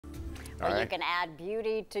All You right. can add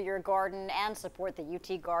beauty to your garden and support the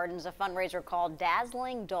UT Gardens. A fundraiser called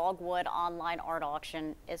Dazzling Dogwood online art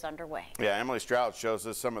auction is underway. Yeah, Emily Stroud shows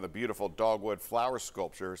us some of the beautiful dogwood flower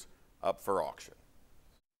sculptures up for auction.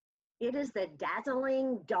 It is the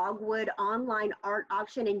Dazzling Dogwood online art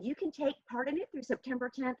auction, and you can take part in it through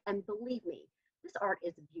September 10th. And believe me, this art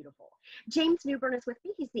is beautiful. James Newbern is with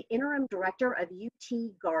me. He's the interim director of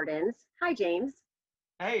UT Gardens. Hi, James.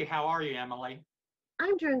 Hey, how are you, Emily?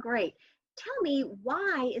 I'm doing great. Tell me,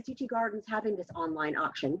 why is UT Gardens having this online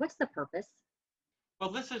auction? What's the purpose? Well,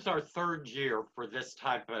 this is our third year for this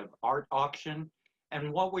type of art auction.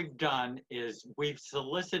 And what we've done is we've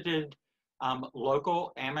solicited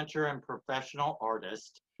local amateur and professional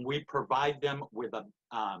artists. We provide them with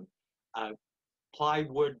a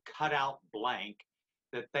plywood cutout blank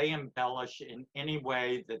that they embellish in any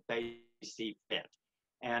way that they see fit.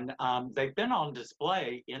 And they've been on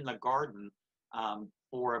display in the garden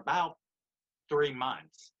for about 3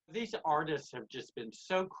 months. These artists have just been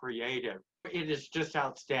so creative. It is just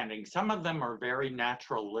outstanding. Some of them are very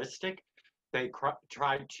naturalistic. They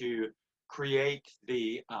tried to create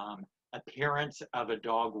the appearance of a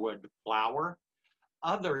dogwood flower.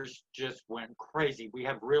 Others just went crazy. We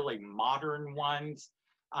have really modern ones.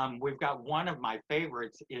 We've got one of my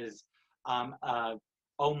favorites is a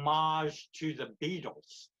homage to the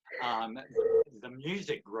Beatles, the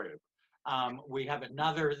music group. We have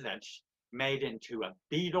another that's made into a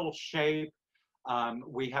beetle shape.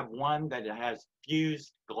 We have one that has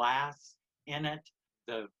fused glass in it.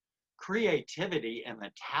 The creativity and the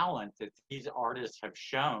talent that these artists have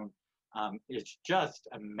shown is just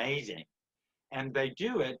amazing. And they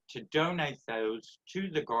do it to donate those to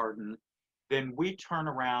the garden. Then we turn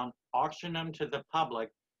around, auction them to the public,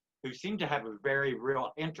 who seem to have a very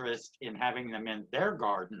real interest in having them in their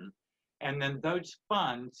garden. And then those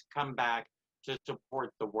funds come back to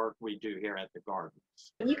support the work we do here at the gardens.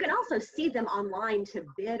 You can also see them online to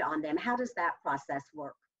bid on them. How does that process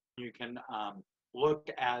work? You can look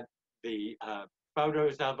at the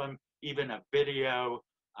photos of them, even a video,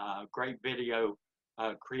 great video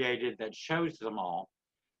created that shows them all.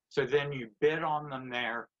 So then you bid on them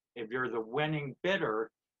there. If you're the winning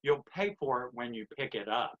bidder, you'll pay for it when you pick it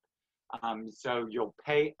up. So you'll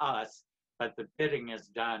pay us, but the bidding is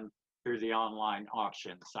done through the online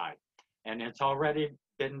auction site. And it's already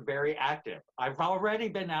been very active. I've already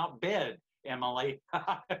been outbid, Emily.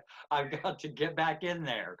 I've got to get back in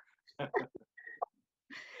there.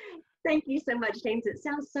 Thank you so much, James. It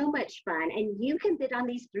sounds so much fun. And you can bid on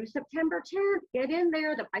these through September 10th. Get in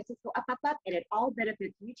there. The prices go up, up, up, and it all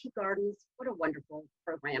benefits UT Gardens. What a wonderful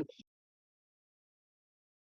program.